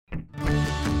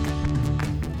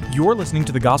You're listening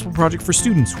to the Gospel Project for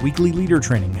Students weekly leader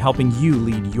training, helping you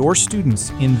lead your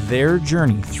students in their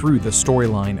journey through the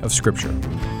storyline of Scripture.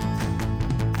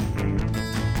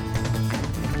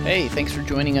 Hey, thanks for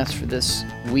joining us for this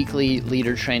weekly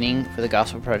leader training for the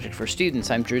Gospel Project for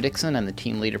Students. I'm Drew Dixon. I'm the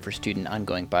team leader for student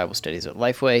ongoing Bible studies at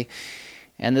Lifeway.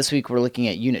 And this week we're looking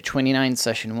at Unit 29,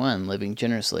 Session 1, Living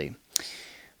Generously.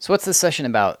 So what's this session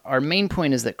about? Our main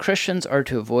point is that Christians are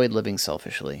to avoid living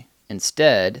selfishly.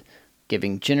 Instead,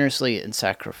 giving generously and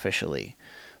sacrificially.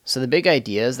 So the big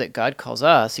idea is that God calls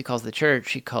us, He calls the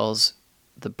church, He calls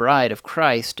the bride of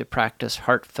Christ to practice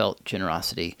heartfelt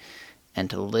generosity and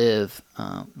to live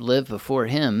before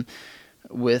Him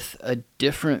with a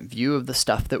different view of the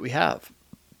stuff that we have.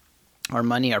 Our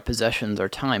money, our possessions, our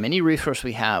time, any resource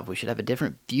we have, we should have a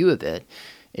different view of it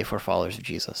if we're followers of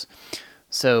Jesus.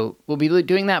 So we'll be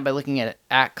doing that by looking at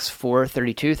Acts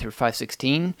 4:32 through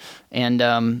 5:16,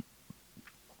 and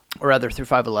or rather through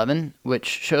 5:11, which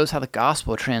shows how the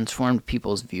gospel transformed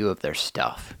people's view of their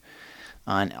stuff.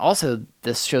 And also,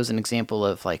 this shows an example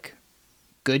of like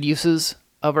good uses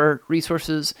of our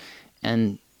resources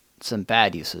and some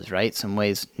bad uses, right? Some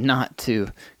ways not to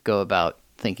go about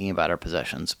thinking about our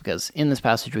possessions. Because in this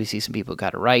passage, we see some people who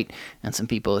got it right and some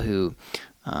people who,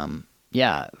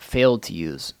 failed to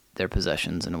use their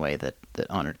possessions in a way that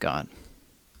honored God.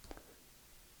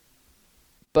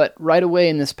 But right away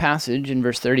in this passage, in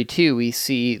verse 32, we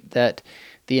see that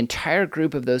the entire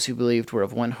group of those who believed were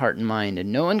of one heart and mind,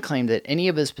 and no one claimed that any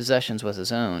of his possessions was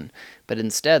his own, but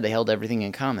instead they held everything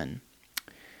in common.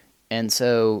 And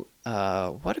so,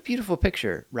 what a beautiful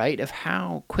picture, right, of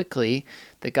how quickly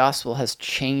the gospel has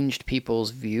changed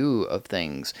people's view of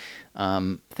things.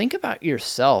 Think about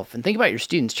yourself and think about your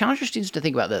students. Challenge your students to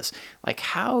think about this. Like,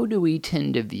 how do we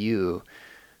tend to view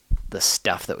the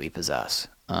stuff that we possess?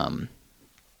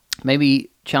 Maybe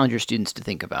challenge your students to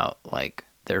think about like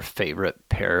their favorite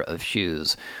pair of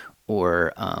shoes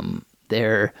or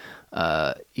their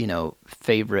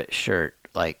favorite shirt.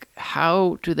 Like,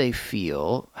 how do they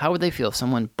feel? How would they feel if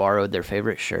someone borrowed their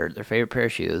favorite shirt, their favorite pair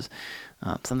of shoes,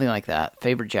 something like that,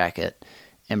 favorite jacket,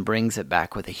 and brings it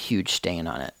back with a huge stain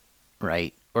on it,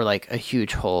 right? Or like a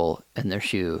huge hole in their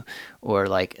shoe, or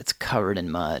like it's covered in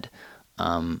mud.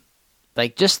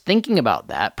 Like, just thinking about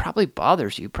that probably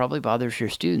bothers you, probably bothers your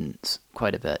students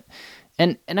quite a bit.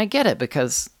 And I get it,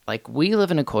 because like we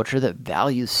live in a culture that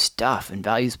values stuff and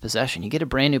values possession. You get a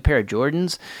brand new pair of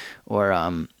Jordans or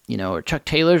or Chuck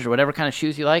Taylors or whatever kind of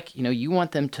shoes you like, you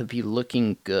want them to be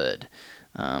looking good.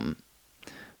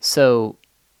 So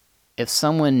if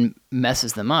someone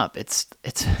messes them up,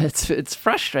 it's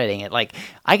frustrating.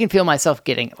 I can feel myself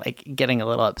getting a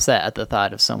little upset at the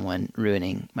thought of someone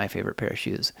ruining my favorite pair of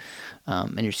shoes.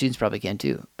 And your students probably can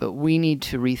too. But we need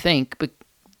to rethink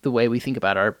the way we think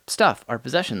about our stuff, our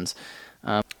possessions.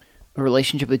 A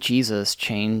relationship with Jesus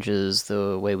changes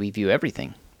the way we view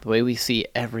everything, the way we see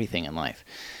everything in life.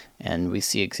 And we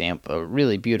see a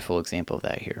really beautiful example of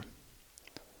that here.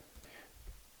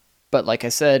 But like I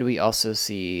said, we also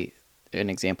see an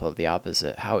example of the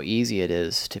opposite, how easy it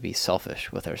is to be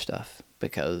selfish with our stuff,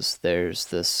 because there's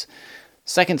this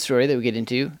second story that we get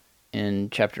into in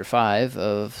chapter 5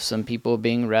 of some people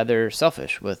being rather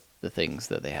selfish with the things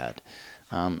that they had.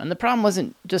 And the problem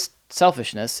wasn't just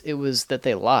selfishness, it was that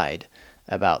they lied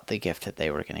about the gift that they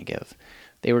were going to give.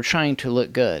 They were trying to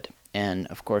look good, and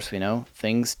of course we know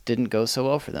things didn't go so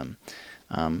well for them.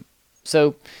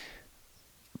 So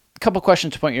a couple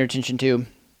questions to point your attention to.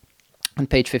 On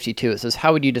page 52, it says,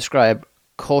 how would you describe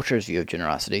culture's view of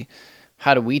generosity?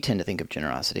 How do we tend to think of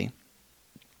generosity?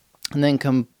 And then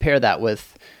compare that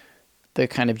with the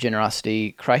kind of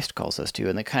generosity Christ calls us to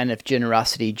and the kind of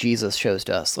generosity Jesus shows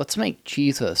to us. Let's make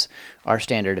Jesus our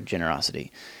standard of generosity.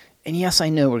 And yes, I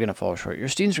know we're going to fall short. Your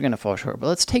students are going to fall short, but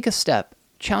let's take a step.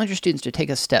 Challenge your students to take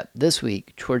a step this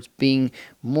week towards being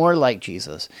more like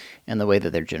Jesus in the way that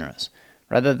they're generous.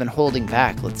 Rather than holding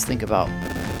back, let's think about,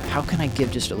 how can I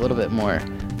give just a little bit more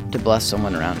to bless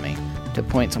someone around me, to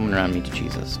point someone around me to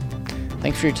Jesus?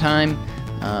 Thanks for your time.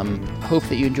 Hope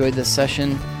that you enjoyed this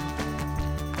session.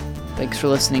 Thanks for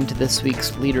listening to this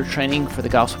week's leader training for the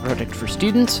Gospel Project for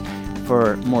Students.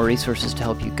 For more resources to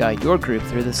help you guide your group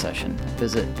through this session,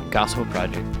 visit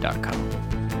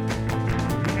gospelproject.com.